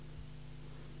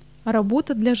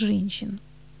Работа для женщин.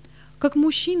 Как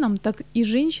мужчинам, так и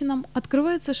женщинам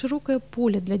открывается широкое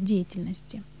поле для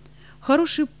деятельности.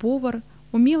 Хороший повар,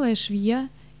 умелая швея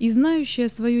и знающая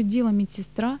свое дело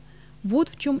медсестра – вот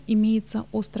в чем имеется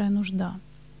острая нужда.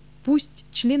 Пусть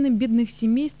члены бедных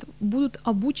семейств будут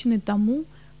обучены тому,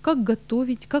 как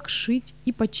готовить, как шить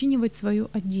и починивать свою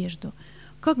одежду,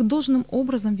 как должным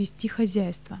образом вести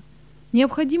хозяйство.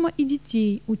 Необходимо и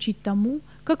детей учить тому,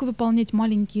 как выполнять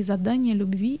маленькие задания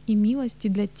любви и милости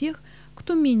для тех,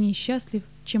 кто менее счастлив,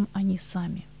 чем они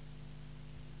сами.